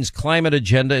that Biden's climate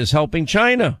agenda is helping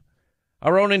China.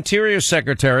 Our own Interior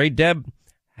Secretary, Deb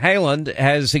Haaland,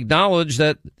 has acknowledged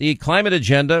that the climate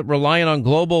agenda, relying on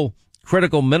global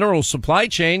critical mineral supply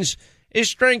chains, is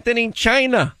strengthening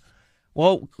China.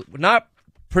 Well, not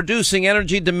producing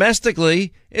energy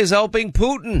domestically is helping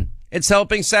Putin. It's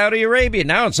helping Saudi Arabia.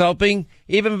 Now it's helping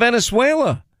even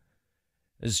Venezuela.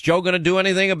 Is Joe going to do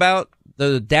anything about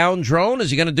the downed drone? Is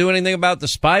he going to do anything about the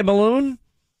spy balloon?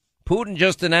 Putin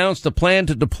just announced a plan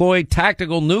to deploy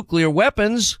tactical nuclear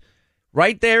weapons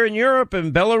right there in Europe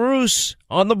and Belarus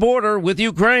on the border with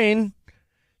Ukraine.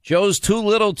 Joe's too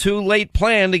little, too late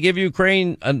plan to give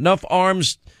Ukraine enough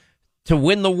arms to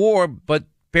win the war, but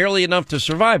barely enough to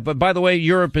survive. But by the way,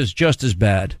 Europe is just as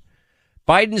bad.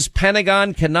 Biden's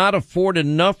Pentagon cannot afford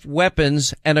enough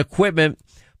weapons and equipment,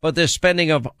 but they're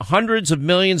spending of hundreds of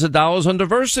millions of dollars on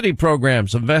diversity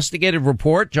programs. Investigative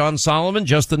report, John Solomon,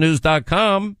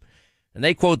 justthenews.com. And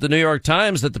they quote the New York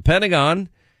Times that the Pentagon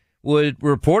would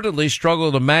reportedly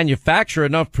struggle to manufacture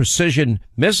enough precision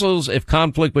missiles if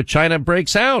conflict with China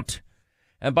breaks out.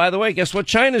 And by the way, guess what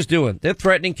China's doing? They're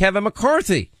threatening Kevin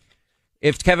McCarthy.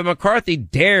 If Kevin McCarthy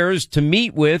dares to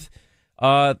meet with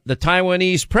the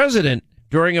Taiwanese president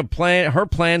during her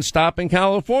planned stop in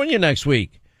California next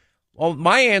week. Well,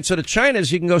 my answer to China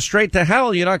is you can go straight to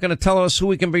hell. You're not going to tell us who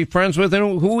we can be friends with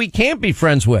and who we can't be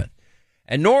friends with.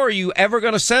 And nor are you ever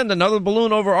going to send another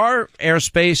balloon over our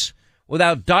airspace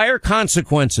without dire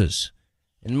consequences.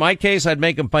 In my case, I'd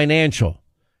make them financial.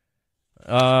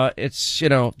 This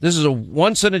is a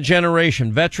once in a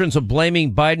generation. Veterans are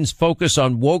blaming Biden's focus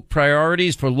on woke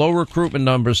priorities for low recruitment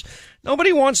numbers.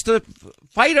 Nobody wants to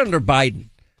fight under Biden.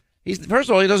 First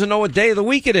of all, he doesn't know what day of the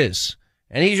week it is.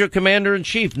 And he's your commander in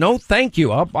chief. No, thank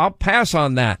you. I'll pass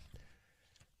on that.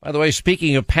 By the way,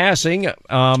 speaking of passing,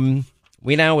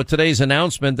 we now, with today's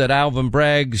announcement that Alvin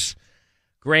Bragg's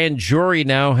grand jury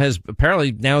has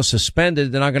apparently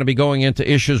suspended. They're not going to be going into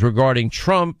issues regarding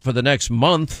Trump for the next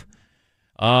month.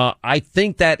 I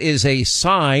think that is a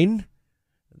sign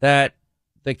that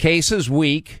the case is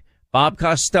weak. Bob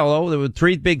Costello, there were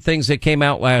three big things that came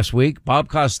out last week. Bob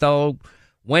Costello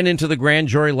went into the grand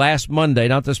jury last Monday,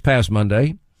 not this past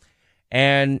Monday,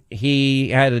 and he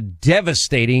had a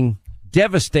devastating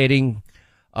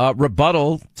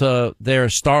rebuttal to their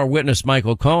star witness,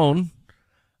 Michael Cohen.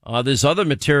 There's other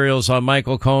materials on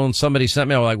Michael Cohen. Somebody sent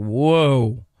me, I was like,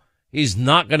 whoa, he's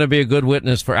not going to be a good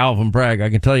witness for Alvin Bragg. I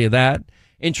can tell you that.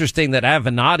 Interesting that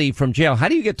Avenatti from jail. How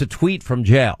do you get to tweet from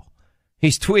jail?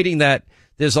 He's tweeting that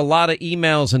there's a lot of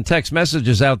emails and text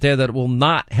messages out there that will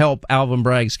not help Alvin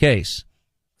Bragg's case.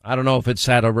 I don't know if it's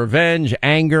out of revenge,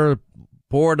 anger,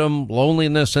 boredom,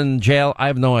 loneliness in jail. I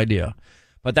have no idea.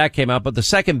 But that came out. But the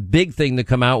second big thing to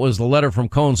come out was the letter from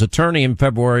Cohen's attorney in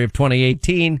February of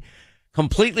 2018,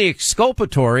 completely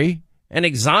exculpatory and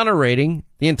exonerating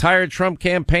the entire Trump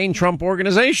campaign, Trump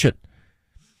organization.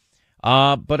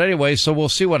 But anyway, so we'll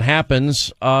see what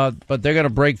happens. But they're going to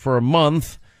break for a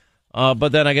month. But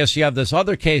then I guess you have this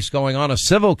other case going on, a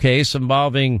civil case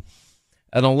involving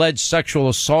an alleged sexual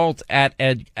assault at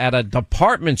a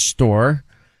department store,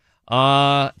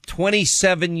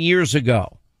 27 years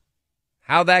ago.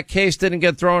 How that case didn't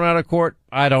get thrown out of court,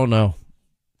 I don't know.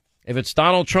 If it's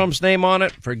Donald Trump's name on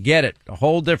it, forget it. A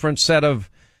whole different set of,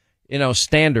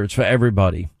 standards for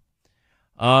everybody.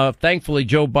 Thankfully,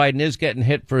 Joe Biden is getting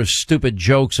hit for his stupid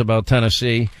jokes about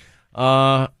Tennessee. You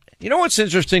know what's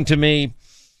interesting to me?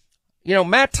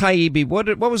 Matt Taibbi,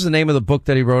 what was the name of the book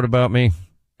that he wrote about me?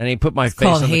 And he put my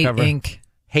face on the cover. Hate Inc.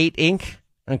 Hate Inc?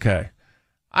 Okay.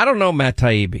 I don't know Matt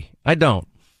Taibbi. I don't.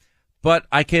 But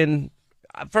I can,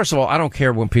 first of all, I don't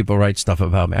care when people write stuff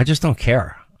about me. I just don't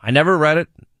care. I never read it.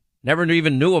 Never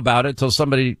even knew about it till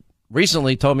somebody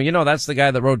recently told me, that's the guy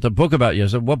that wrote the book about you. I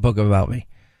said, what book about me?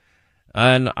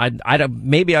 And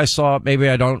maybe I saw it, maybe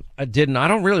I didn't. I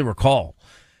don't really recall.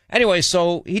 Anyway,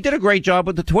 so he did a great job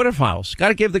with the Twitter files. Got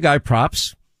to give the guy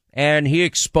props. And he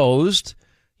exposed,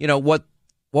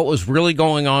 what was really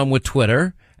going on with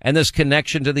Twitter and this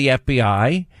connection to the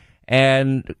FBI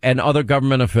and other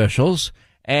government officials.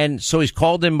 And so he's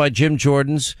called in by Jim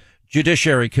Jordan's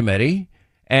Judiciary Committee.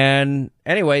 And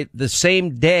anyway, the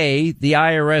same day the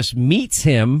IRS meets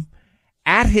him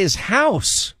at his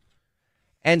house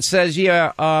and says,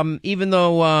 even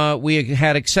though we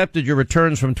had accepted your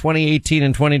returns from 2018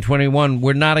 and 2021,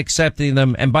 we're not accepting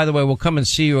them. And by the way, we'll come and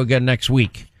see you again next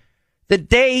week. The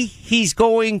day he's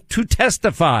going to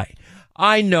testify.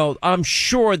 I'm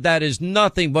sure that is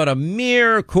nothing but a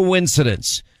mere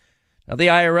coincidence. Now, the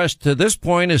IRS to this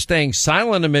point is staying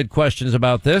silent amid questions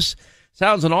about this.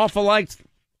 Sounds an awful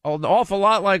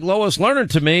lot like Lois Lerner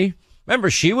to me.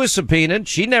 Remember, she was subpoenaed.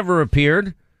 She never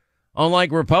appeared.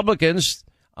 Unlike Republicans,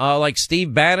 like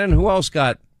Steve Bannon, who else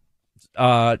got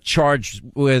charged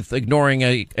with ignoring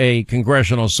a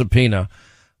congressional subpoena?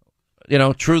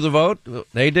 True the Vote,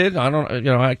 they did. I don't,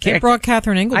 I can't. They brought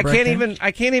Catherine Engelbrecht.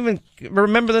 I can't even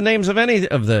remember the names of any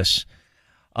of this.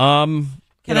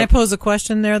 Can I pose a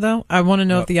question there, though? I want to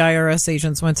know if the IRS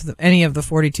agents went to any of the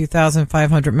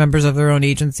 42,500 members of their own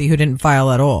agency who didn't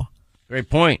file at all. Great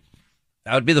point.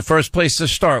 That would be the first place to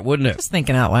start, wouldn't it? Just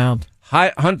thinking out loud.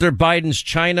 Hunter Biden's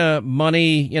China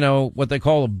money, what they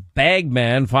call a bag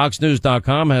man.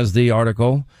 FoxNews.com has the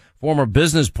article. Former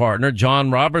business partner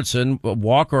John Robertson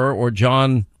Walker, or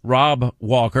John Rob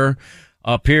Walker,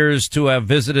 appears to have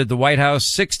visited the White House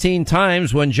 16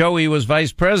 times when Joey was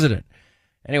vice president.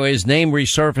 Anyway, his name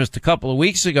resurfaced a couple of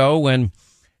weeks ago when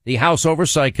the House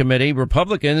Oversight Committee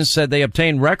Republicans said they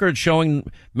obtained records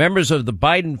showing members of the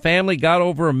Biden family got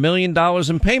over $1 million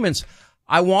in payments.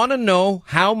 I want to know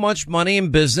how much money in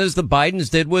business the Bidens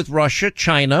did with Russia,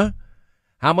 China,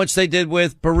 how much they did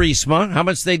with Burisma, how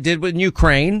much they did with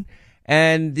Ukraine,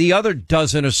 and the other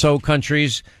dozen or so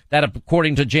countries that,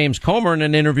 according to James Comer in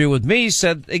an interview with me,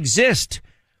 said exist.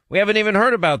 We haven't even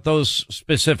heard about those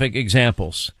specific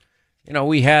examples.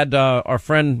 We had our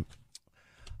friend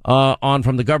on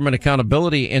from the Government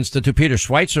Accountability Institute, Peter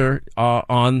Schweitzer,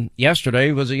 on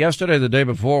yesterday. Was it yesterday or the day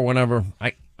before? Whenever.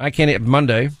 I can't,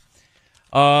 Monday.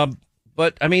 But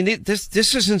I mean,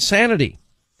 this is insanity.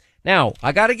 Now,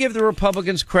 I got to give the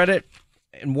Republicans credit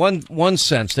in one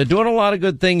sense. They're doing a lot of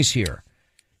good things here.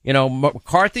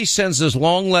 McCarthy sends this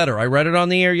long letter. I read it on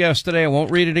the air yesterday. I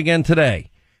won't read it again today,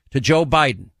 to Joe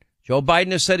Biden. Joe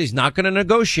Biden has said he's not going to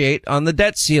negotiate on the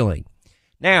debt ceiling.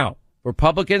 Now,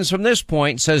 Republicans from this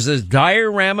point says there's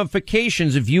dire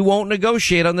ramifications if you won't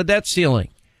negotiate on the debt ceiling.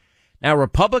 Now,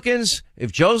 Republicans,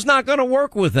 if Joe's not going to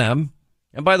work with them,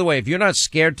 and by the way, if you're not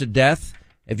scared to death,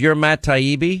 if you're Matt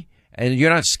Taibbi, and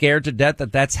you're not scared to death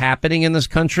that that's happening in this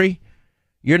country,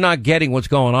 you're not getting what's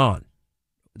going on.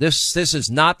 This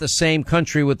is not the same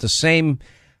country with the same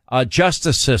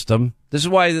justice system. This is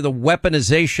why the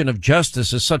weaponization of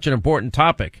justice is such an important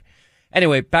topic.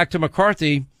 Anyway, back to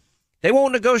McCarthy. They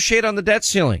won't negotiate on the debt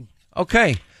ceiling.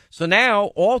 Okay. So now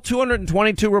all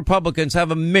 222 Republicans have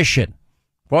a mission.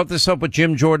 Brought this up with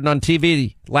Jim Jordan on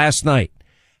TV last night.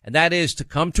 And that is to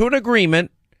come to an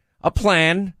agreement, a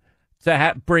plan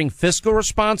to bring fiscal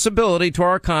responsibility to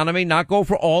our economy, not go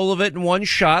for all of it in one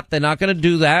shot. They're not going to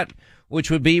do that, which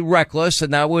would be reckless.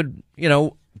 And that would,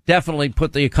 definitely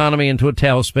put the economy into a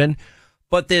tailspin.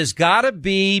 But there's got to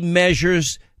be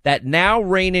measures that now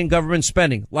rein in government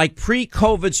spending, like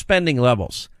pre-COVID spending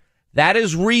levels. That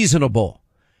is reasonable.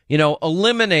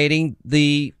 Eliminating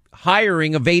the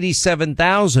hiring of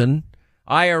 87,000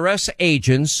 IRS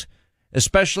agents,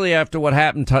 especially after what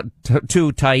happened to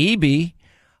Taibbi,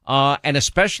 and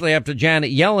especially after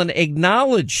Janet Yellen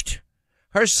acknowledged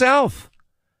herself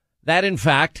that, in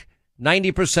fact,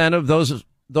 90% of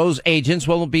those agents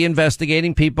will be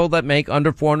investigating people that make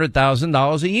under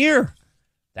 $400,000 a year.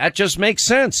 That just makes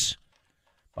sense.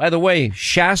 By the way,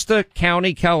 Shasta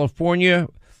County, California,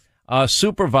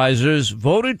 supervisors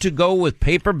voted to go with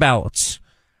paper ballots.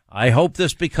 I hope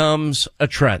this becomes a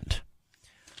trend.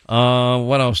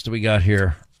 What else do we got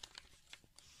here?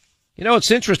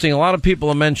 It's interesting. A lot of people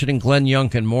are mentioning Glenn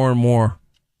Youngkin more and more,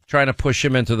 trying to push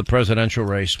him into the presidential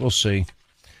race. We'll see.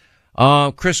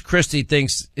 Chris Christie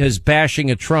thinks his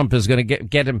bashing of Trump is going to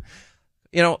get him.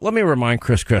 Let me remind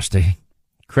Chris Christie.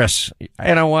 Chris,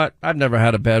 you know what? I've never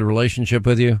had a bad relationship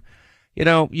with you.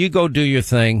 You go do your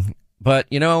thing. But,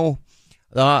 you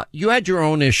had your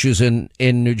own issues in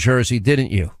New Jersey,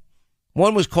 didn't you?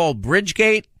 One was called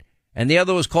Bridgegate and the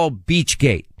other was called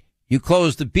Beachgate. You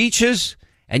closed the beaches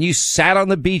and you sat on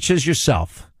the beaches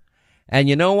yourself. And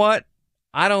you know what?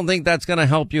 I don't think that's going to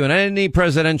help you in any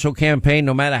presidential campaign,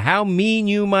 no matter how mean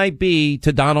you might be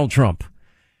to Donald Trump.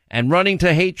 And running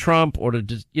to hate Trump or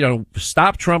to,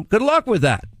 stop Trump, good luck with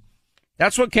that.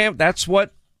 That's what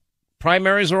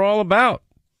primaries are all about.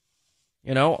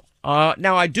 Now I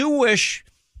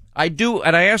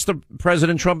asked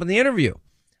President Trump in the interview,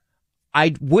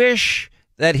 I wish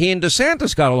that he and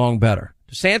DeSantis got along better.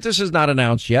 DeSantis is not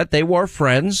announced yet. They were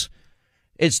friends.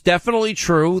 It's definitely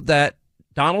true that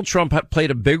Donald Trump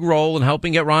played a big role in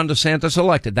helping get Ron DeSantis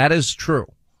elected. That is true.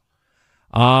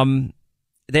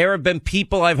 There have been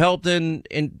people I've helped in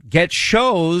get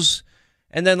shows,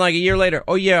 and then like a year later,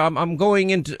 oh yeah, I'm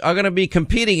going to be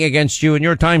competing against you in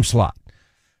your time slot.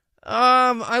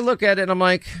 I look at it and I'm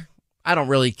like, I don't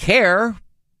really care,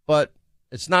 but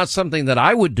it's not something that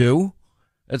I would do.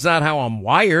 It's not how I'm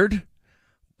wired.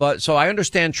 But so I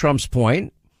understand Trump's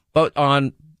point, but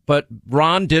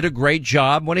Ron did a great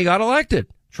job when he got elected.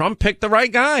 Trump picked the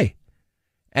right guy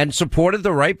and supported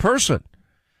the right person.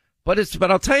 But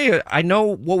I'll tell you, I know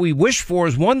what we wish for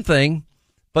is one thing,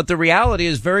 but the reality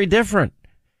is very different.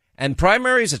 And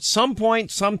primaries at some point,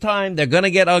 sometime, they're going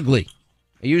to get ugly.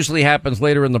 It usually happens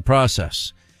later in the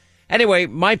process. Anyway,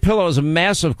 MyPillow is a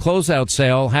massive closeout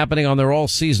sale happening on their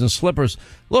all-season slippers.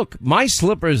 Look, My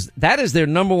Slippers, that is their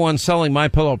number one selling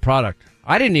MyPillow product.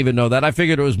 I didn't even know that. I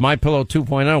figured it was MyPillow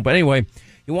 2.0. But anyway,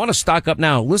 you want to stock up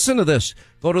now. Listen to this.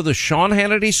 Go to the Sean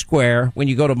Hannity Square when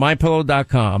you go to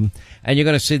MyPillow.com, and you're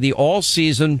going to see the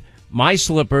all-season My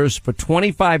Slippers for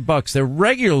 $25. They're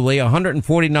regularly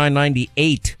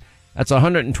 $149.98. That's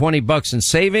 $120 in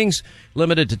savings,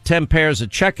 limited to 10 pairs at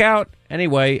checkout.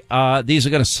 Anyway, these are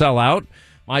going to sell out.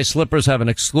 My Slippers have an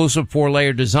exclusive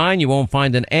 4-layer design you won't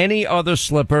find in any other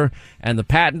slipper, and the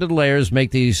patented layers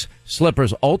make these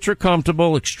slippers ultra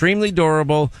comfortable, extremely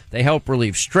durable. They help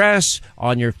relieve stress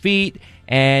on your feet,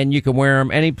 and you can wear them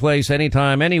any place,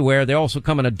 anytime, anywhere. They also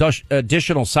come in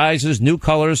additional sizes, new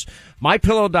colors.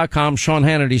 MyPillow.com, Sean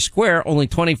Hannity Square, only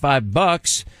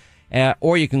 $25.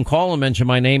 Or you can call and mention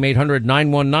my name,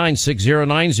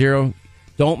 800-919-6090.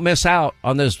 Don't miss out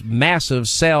on this massive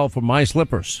sale for My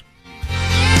Slippers.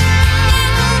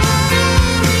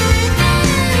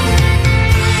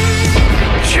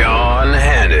 Sean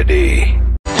Hannity.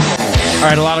 All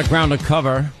right, a lot of ground to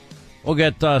cover. We'll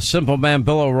get Simple Man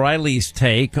Bill O'Reilly's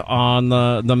take on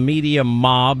the media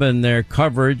mob and their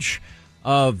coverage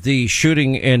of the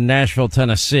shooting in Nashville,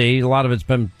 Tennessee. A lot of it's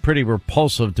been pretty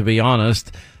repulsive, to be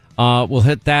honest. We'll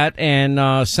hit that,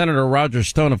 and Senator Roger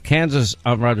Stone of Kansas,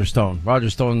 Roger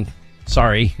Stone,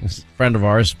 sorry, he's a friend of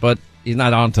ours, but he's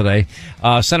not on today.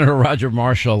 Senator Roger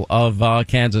Marshall of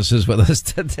Kansas is with us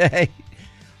today.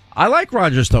 I like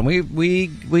Roger Stone. We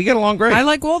get along great. I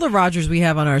like all the Rogers we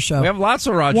have on our show. We have lots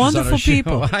of Rogers Wonderful on our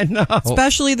people. show. I know.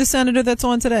 Especially the senator that's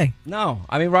on today. No,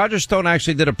 I mean, Roger Stone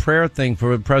actually did a prayer thing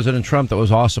for President Trump that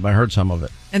was awesome. I heard some of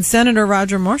it. And Senator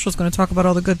Roger Marshall's going to talk about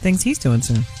all the good things he's doing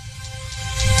soon.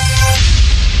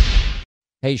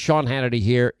 Hey, Sean Hannity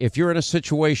here. If you're in a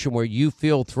situation where you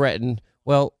feel threatened,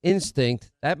 Well, instinct,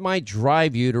 that might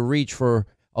drive you to reach for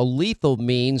a lethal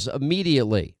means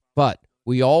immediately. But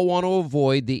we all want to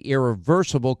avoid the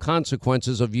irreversible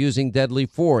consequences of using deadly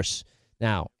force.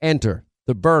 Now, enter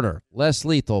the Byrna less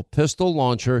lethal pistol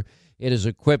launcher. It is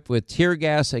equipped with tear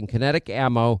gas and kinetic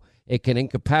ammo. It can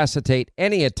incapacitate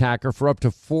any attacker for up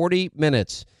to 40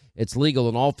 minutes. It's legal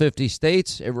in all 50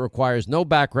 states. It requires no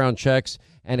background checks,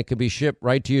 and it can be shipped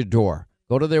right to your door.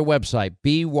 Go to their website,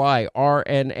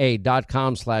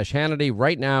 byrna.com/Hannity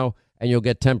right now, and you'll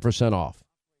get 10% off.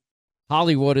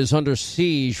 Hollywood is under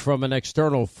siege from an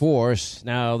external force.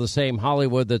 Now, the same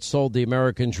Hollywood that sold the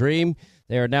American dream,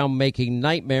 they are now making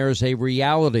nightmares a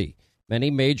reality.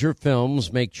 Many major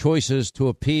films make choices to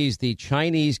appease the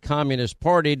Chinese Communist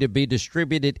Party to be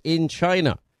distributed in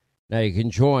China. Now you can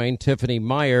join Tiffany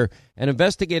Meyer, an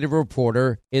investigative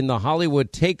reporter in the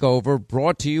Hollywood Takeover,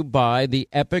 brought to you by the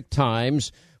Epoch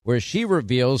Times, where she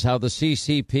reveals how the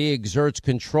CCP exerts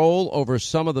control over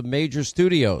some of the major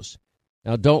studios.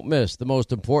 Now don't miss the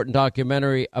most important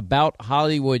documentary about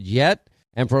Hollywood yet,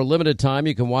 and for a limited time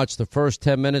you can watch the first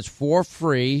 10 minutes for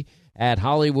free at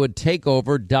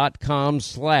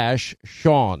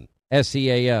HollywoodTakeover.com/Sean,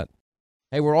 S-E-A-N.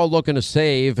 Hey, we're all looking to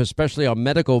save, especially on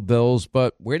medical bills,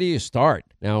 but where do you start?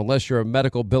 Now, unless you're a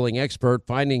medical billing expert,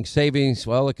 finding savings,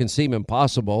 well, it can seem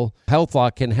impossible.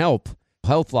 HealthLock can help.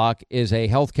 HealthLock is a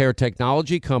healthcare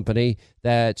technology company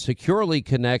that securely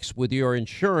connects with your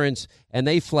insurance, and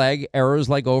they flag errors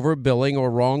like overbilling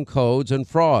or wrong codes and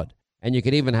fraud. And you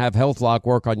can even have HealthLock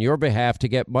work on your behalf to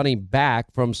get money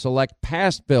back from select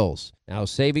past bills. Now,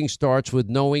 saving starts with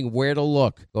knowing where to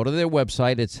look. Go to their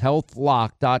website. It's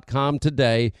healthlock.com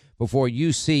today before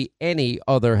you see any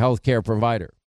other healthcare provider.